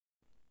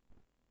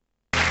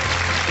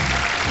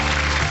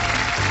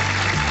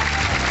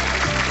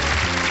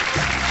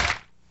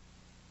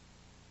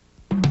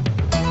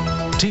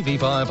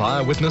95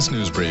 Eyewitness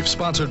News Brief,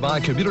 sponsored by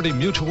Community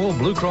Mutual,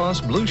 Blue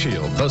Cross Blue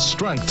Shield, the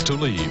strength to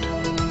lead.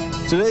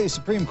 Today,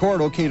 Supreme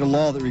Court okayed a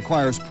law that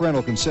requires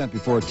parental consent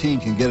before a teen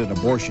can get an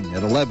abortion.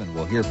 At 11,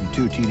 we'll hear from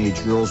two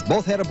teenage girls.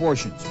 Both had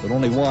abortions, but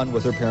only one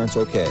with her parents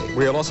okay.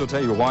 We'll also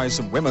tell you why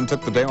some women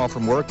took the day off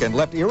from work and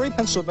left Erie,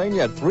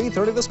 Pennsylvania at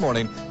 3:30 this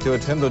morning to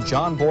attend the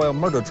John Boyle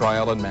murder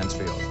trial in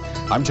Mansfield.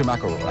 I'm Jim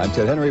McElroy. I'm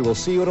Ted Henry. We'll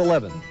see you at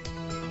 11.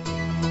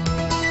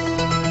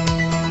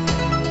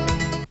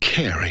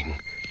 Caring,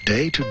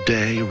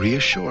 day-to-day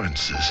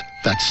reassurances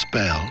that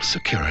spell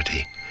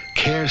security.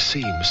 Care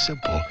seems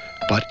simple,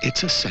 but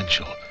it's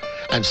essential.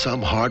 And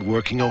some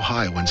hard-working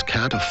Ohioans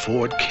can't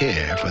afford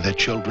care for their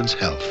children's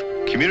health.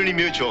 Community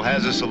Mutual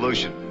has a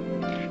solution.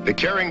 The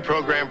Caring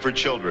Program for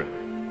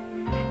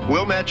Children.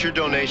 We'll match your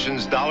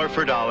donations dollar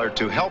for dollar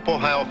to help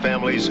Ohio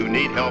families who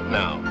need help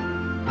now.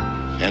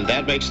 And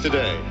that makes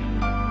today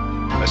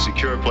a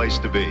secure place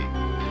to be.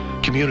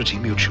 Community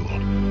Mutual,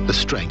 the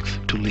strength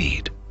to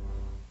lead.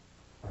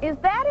 Is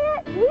that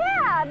it?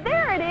 Yeah,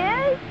 there it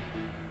is.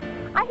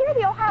 I hear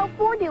the Ohio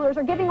Ford dealers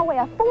are giving away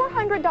a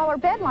 $400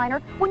 bed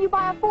liner when you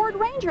buy a Ford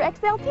Ranger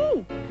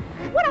XLT.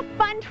 What a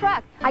fun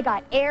truck. I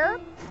got air,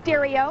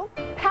 stereo,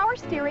 power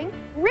steering,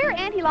 rear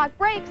anti-lock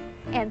brakes,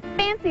 and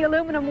fancy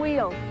aluminum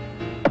wheels.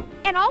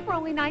 And all for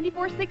only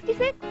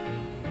 $94.66.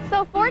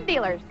 So Ford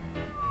dealers,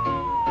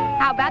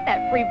 how about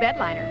that free bed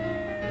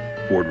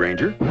liner? Ford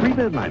Ranger, free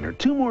bed liner.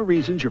 2 more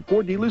reasons your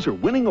Ford dealers are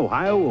winning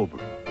Ohio over.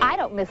 I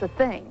don't miss a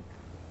thing.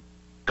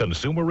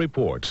 Consumer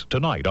Reports,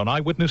 tonight on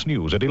Eyewitness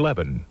News at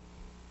 11.